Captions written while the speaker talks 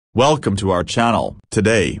Welcome to our channel.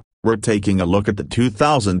 Today, we're taking a look at the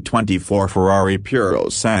 2024 Ferrari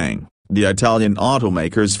Purosangue, the Italian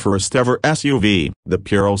automaker's first ever SUV. The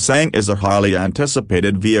Purosangue is a highly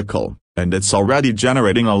anticipated vehicle, and it's already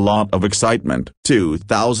generating a lot of excitement.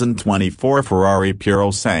 2024 Ferrari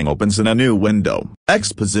Purosangue opens in a new window.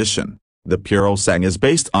 Exposition. The Purosangue is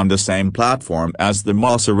based on the same platform as the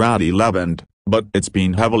Maserati Levante, but it's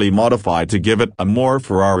been heavily modified to give it a more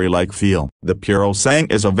Ferrari-like feel. The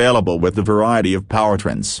Purosangue is available with a variety of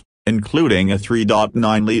powertrains, including a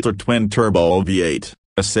 3.9-liter twin-turbo V8,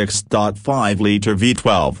 a 6.5-liter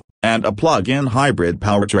V12, and a plug-in hybrid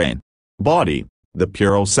powertrain. Body. The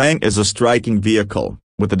Purosangue is a striking vehicle,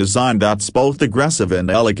 with a design that's both aggressive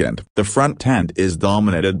and elegant. The front end is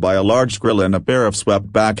dominated by a large grille and a pair of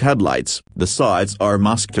swept-back headlights. The sides are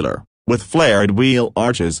muscular, with flared wheel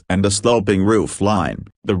arches and a sloping roof line.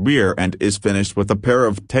 The rear end is finished with a pair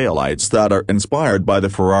of taillights that are inspired by the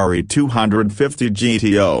Ferrari 250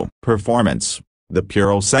 GTO. Performance. The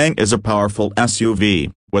Purosangue is a powerful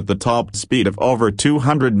SUV, with the top speed of over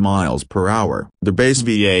 200 miles per hour. The base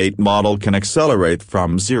V8 model can accelerate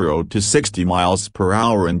from 0 to 60 miles per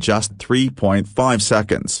hour in just 3.5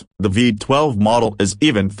 seconds. The V12 model is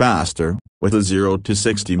even faster, with a 0 to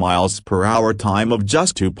 60 miles per hour time of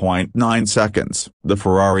just 2.9 seconds. The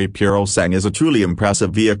Ferrari Purosangue is a truly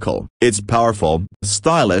impressive vehicle. It's powerful,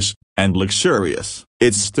 stylish, and luxurious.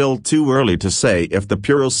 It's still too early to say if the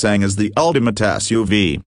Purosangue is the ultimate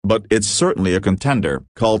SUV, but it's certainly a contender.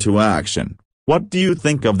 Call to action. What do you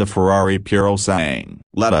think of the Ferrari Purosangue?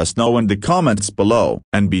 Let us know in the comments below,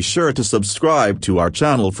 and be sure to subscribe to our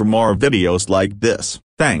channel for more videos like this.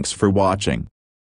 Thanks for watching.